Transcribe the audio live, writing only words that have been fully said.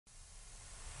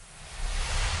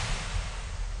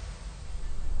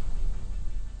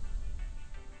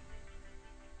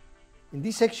In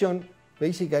this section,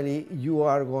 basically, you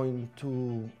are going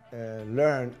to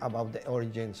learn about the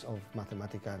origins of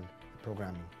mathematical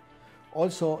programming.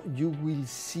 Also, you will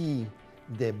see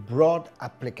the broad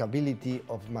applicability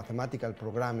of mathematical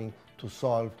programming to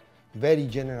solve very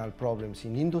general problems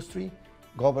in industry,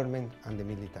 government, and the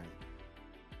military.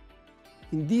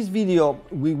 In this video,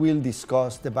 we will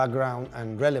discuss the background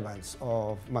and relevance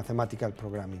of mathematical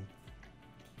programming.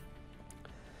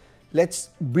 Let's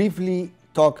briefly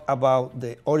talk about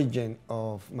the origin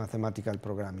of mathematical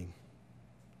programming.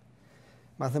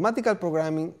 Mathematical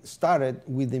programming started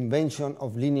with the invention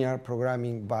of linear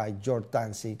programming by George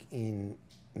Dantzig in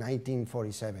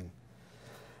 1947.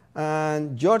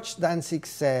 And George Dantzig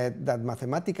said that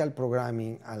mathematical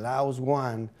programming allows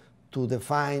one to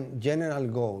define general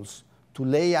goals, to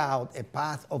lay out a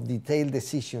path of detailed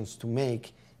decisions to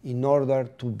make in order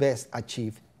to best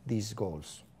achieve these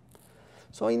goals.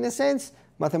 So in a sense,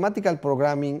 mathematical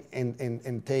programming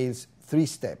entails three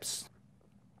steps.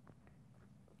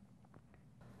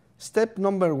 Step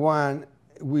number one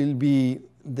will be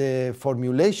the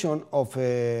formulation of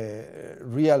a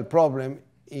real problem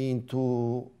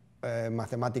into a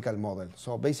mathematical model.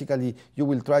 So basically, you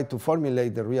will try to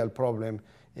formulate the real problem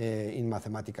in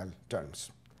mathematical terms.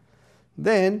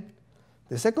 Then,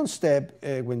 the second step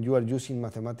when you are using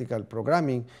mathematical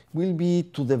programming will be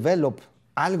to develop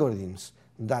algorithms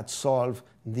that solve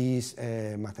these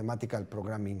mathematical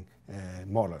programming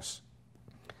models.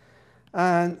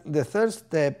 And the third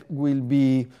step will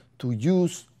be to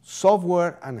use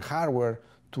software and hardware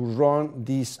to run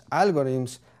these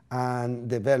algorithms and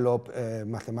develop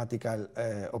mathematical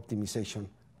optimization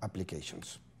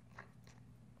applications.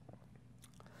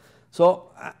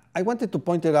 So I wanted to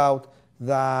point it out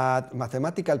that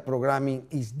mathematical programming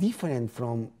is different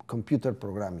from computer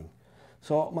programming.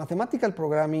 So mathematical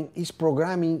programming is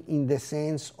programming in the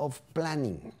sense of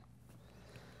planning.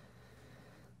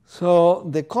 So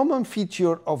the common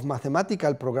feature of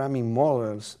mathematical programming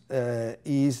models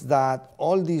is that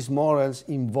all these models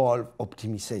involve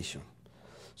optimization.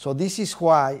 So this is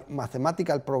why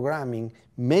mathematical programming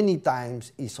many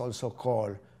times is also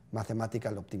called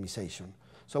mathematical optimization.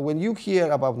 So when you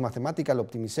hear about mathematical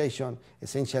optimization,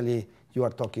 essentially you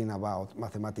are talking about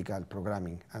mathematical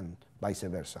programming and vice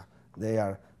versa. They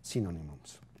are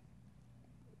synonyms.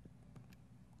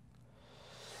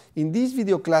 In these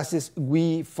video classes,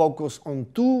 we focus on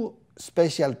two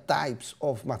special types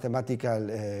of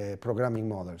mathematical programming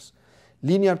models: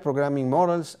 linear programming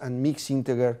models and mixed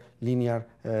integer linear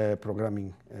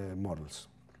programming models.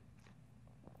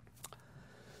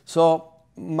 So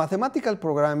mathematical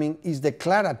programming is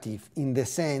declarative in the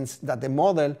sense that the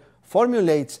model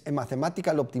formulates a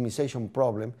mathematical optimization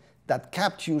problem that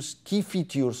captures key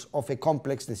features of a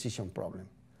complex decision problem.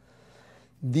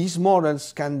 These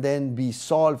models can then be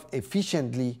solved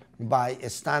efficiently by a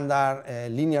standard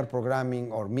linear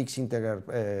programming or mixed integer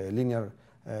linear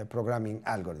programming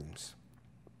algorithms.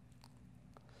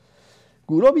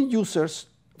 Gurobi users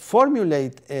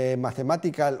formulate a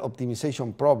mathematical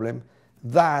optimization problem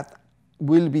that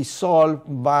will be solved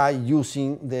by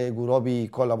using the Gurobi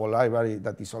callable library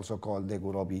that is also called the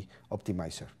Gurobi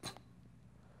Optimizer.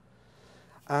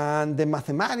 And the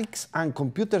mathematics and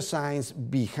computer science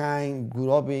behind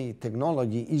Gurobi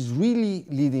technology is really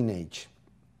leading edge.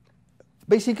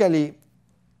 Basically,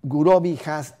 Gurobi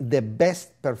has the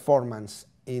best performance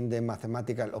in the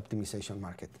mathematical optimization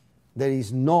market. There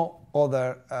is no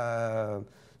other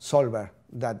solver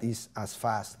that is as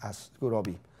fast as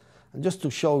Gurobi. And just to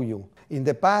show you, in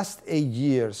the past 8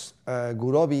 years,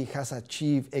 Gurobi has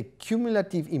achieved a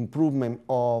cumulative improvement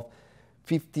of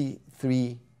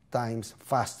 53 times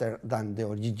faster than the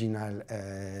original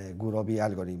Gurobi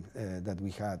algorithm that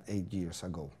we had 8 years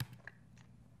ago.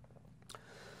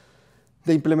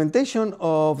 The implementation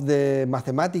of the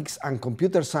mathematics and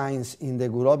computer science in the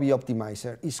Gurobi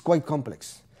Optimizer is quite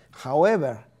complex.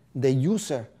 However, the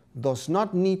user does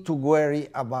not need to worry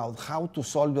about how to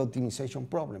solve the optimization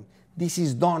problem. This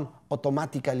is done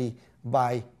automatically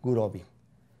by Gurobi.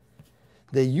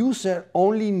 The user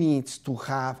only needs to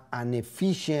have an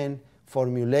efficient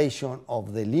formulation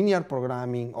of the linear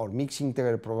programming or mixed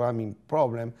integer programming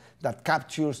problem that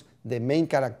captures the main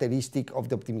characteristic of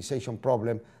the optimization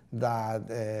problem that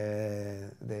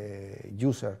the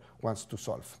user wants to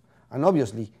solve, and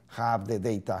obviously have the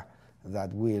data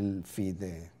that will feed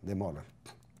the model.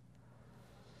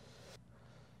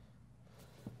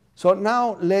 So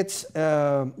now let's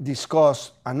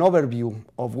discuss an overview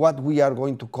of what we are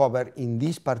going to cover in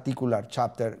this particular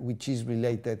chapter, which is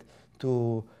related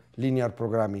to linear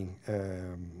programming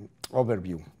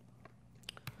overview.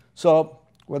 So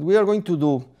what we are going to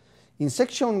do In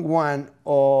section 1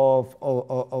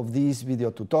 of these video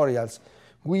tutorials,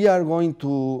 we are going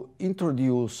to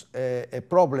introduce a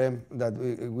problem that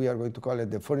we are going to call it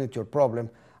the furniture problem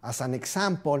as an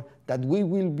example that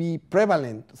will be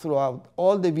prevalent throughout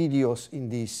all the videos in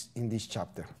this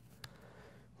chapter.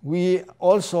 We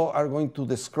also are going to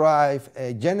describe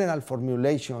general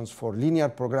formulations for linear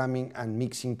programming and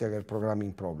mixed integer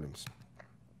programming problems.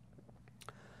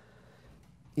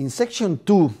 In section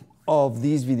 2 of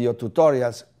these video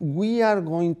tutorials, we are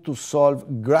going to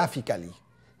solve graphically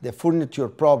the furniture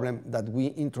problem that we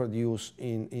introduced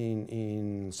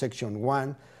in section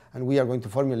 1, and we are going to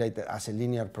formulate it as a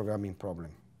linear programming problem.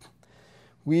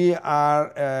 We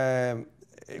are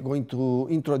going to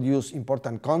introduce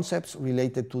important concepts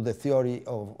related to the theory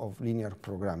of linear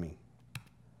programming.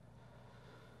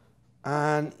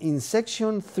 And in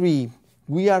section 3,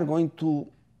 we are going to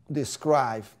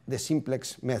describe the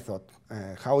simplex method,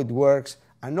 how it works,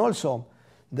 and also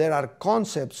there are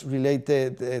concepts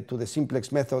related to the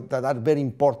simplex method that are very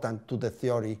important to the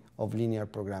theory of linear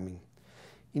programming.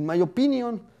 In my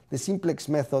opinion, the simplex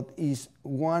method is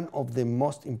one of the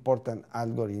most important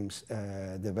algorithms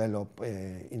developed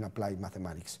in applied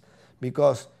mathematics,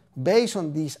 because based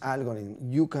on this algorithm,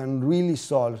 you can really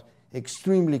solve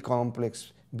extremely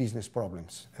complex business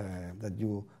problems that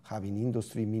you have in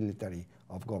industry, military,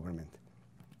 of government.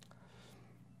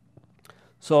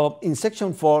 So in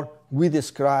section 4, we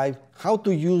describe how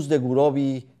to use the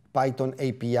Gurobi Python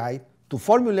API to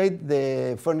formulate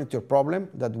the furniture problem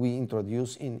that we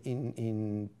introduced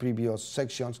in previous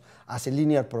sections as a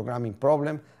linear programming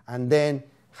problem, and then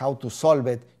how to solve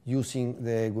it using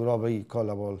the Gurobi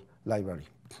callable library.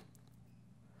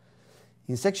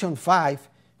 In section 5,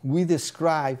 we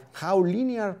describe how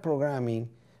linear programming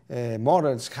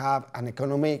models have an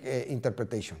economic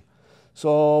interpretation.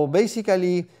 So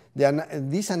basically,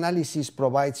 this analysis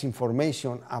provides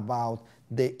information about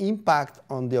the impact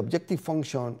on the objective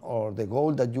function or the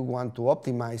goal that you want to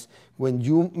optimize when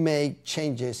you make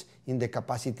changes in the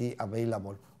capacity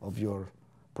available of your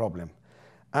problem.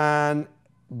 And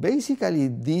basically,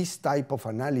 this type of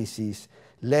analysis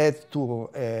led to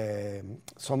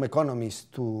some economists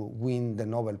to win the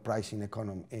Nobel Prize in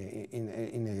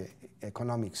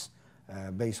economics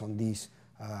based on this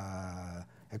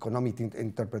economic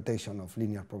interpretation of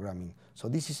linear programming. So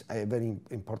this is a very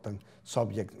important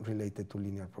subject related to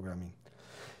linear programming.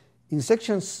 In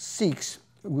section 6,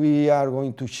 we are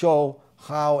going to show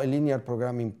how a linear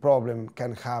programming problem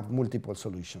can have multiple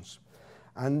solutions.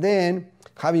 And then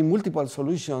having multiple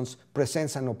solutions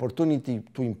presents an opportunity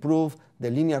to improve the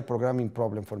linear programming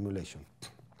problem formulation.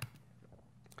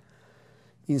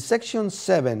 In section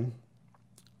 7,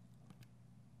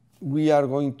 we are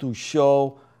going to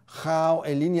show how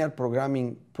a linear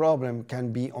programming problem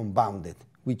can be unbounded,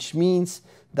 which means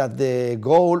that the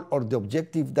goal or the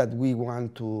objective that we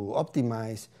want to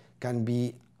optimize can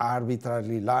be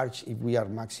arbitrarily large if we are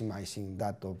maximizing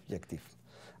that objective.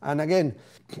 And again,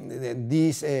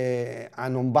 this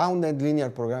an unbounded linear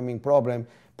programming problem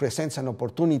presents an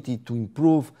opportunity to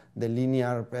improve the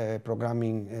linear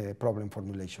programming problem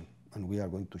formulation, and we are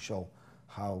going to show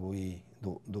how we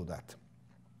do that.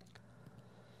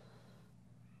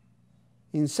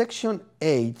 In section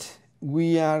 8,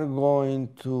 we are going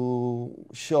to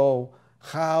show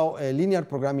how a linear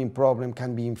programming problem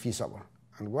can be infeasible.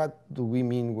 And what do we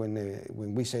mean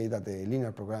when we say that the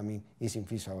linear programming is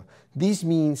infeasible? This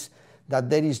means that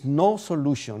there is no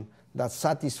solution that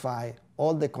satisfies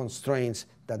all the constraints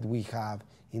that we have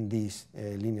in this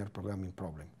linear programming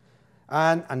problem.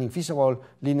 And an infeasible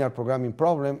linear programming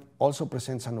problem also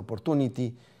presents an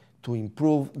opportunity to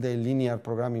improve the linear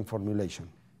programming formulation.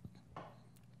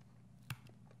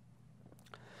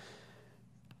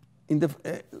 In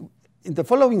the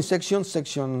following sections,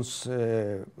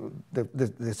 the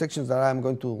sections that I'm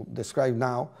going to describe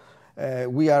now,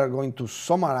 we are going to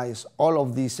summarize all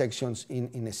of these sections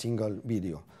in a single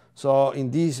video. So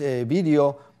in this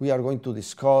video, we are going to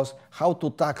discuss how to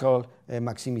tackle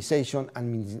maximization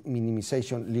and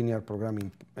minimization linear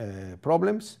programming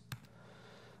problems.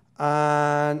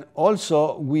 And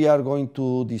also, we are going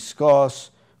to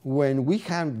discuss when we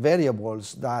have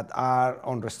variables that are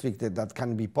unrestricted, that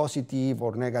can be positive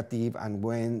or negative, and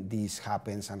when this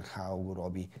happens and how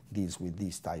Gurobi deals with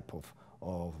this type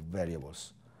of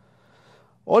variables.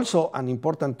 Also, an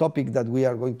important topic that we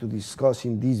are going to discuss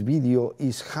in this video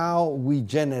is how we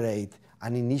generate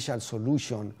an initial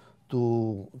solution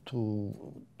to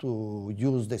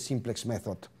use the simplex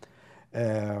method,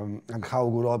 and how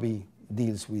Gurobi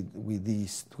deals with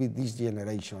this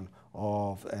generation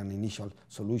of an initial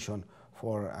solution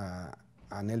for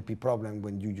an LP problem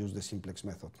when you use the simplex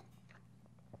method.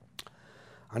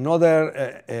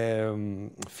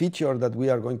 Another feature that we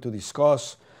are going to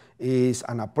discuss is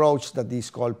an approach that is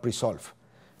called pre-solve.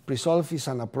 Pre-solve is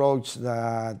an approach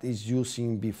that is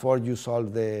using before you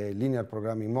solve the linear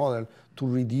programming model to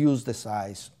reduce the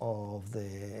size of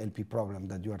the LP problem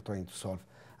that you are trying to solve.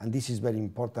 And this is very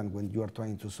important when you are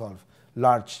trying to solve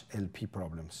large LP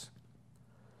problems.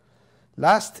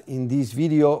 Last, in this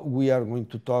video, we are going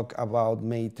to talk about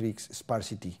matrix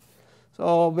sparsity.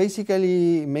 So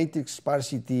basically, matrix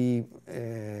sparsity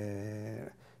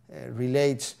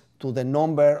relates to the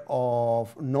number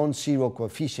of non-zero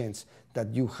coefficients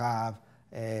that you have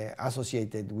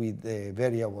associated with the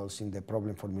variables in the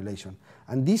problem formulation.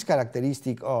 And this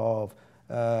characteristic of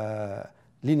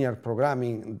linear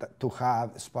programming to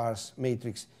have sparse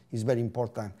matrix is very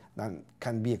important and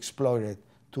can be exploited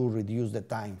to reduce the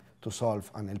time to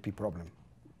solve an LP problem.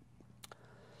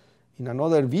 In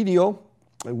another video,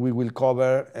 we will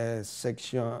cover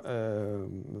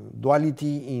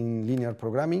duality in linear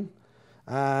programming.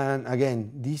 And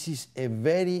again, this is a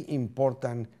very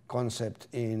important concept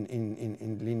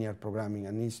in linear programming,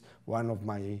 and is one of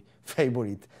my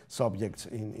favorite subjects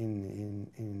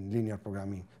in linear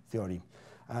programming theory.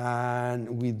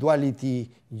 And with duality,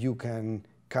 you can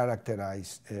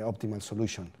characterize optimal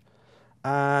solution.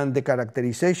 And the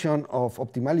characterization of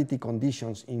optimality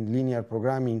conditions in linear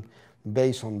programming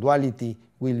based on duality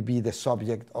will be the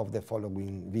subject of the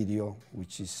following video,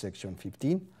 which is section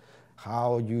 15.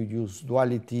 How you use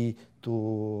duality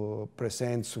to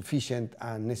present sufficient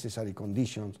and necessary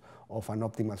conditions of an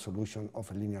optimal solution of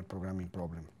a linear programming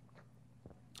problem.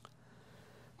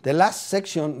 The last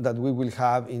section that we will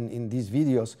have in these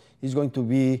videos is going to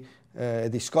be a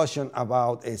discussion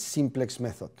about a simplex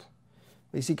method.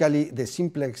 Basically,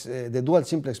 the dual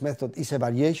simplex method is a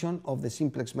variation of the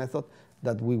simplex method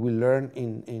that we will learn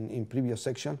in previous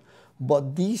section.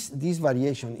 But this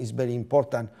variation is very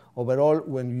important overall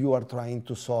when you are trying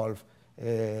to solve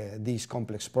this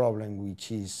complex problem,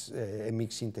 which is a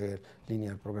mixed integral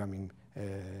linear programming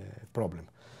problem.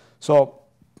 So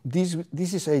this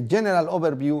is a general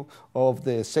overview of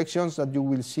the sections that you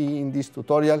will see in this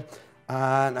tutorial,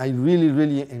 and I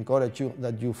really encourage you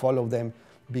that you follow them,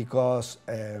 because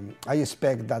I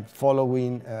expect that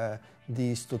following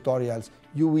these tutorials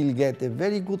you will get a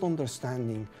very good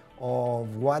understanding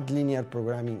of what linear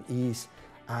programming is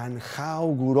and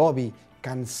how Gurobi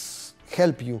can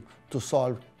help you to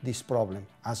solve this problem,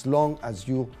 as long as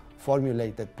you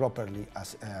formulate it properly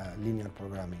as linear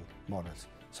programming models.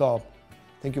 So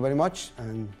thank you very much,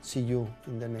 and see you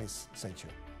in the next section.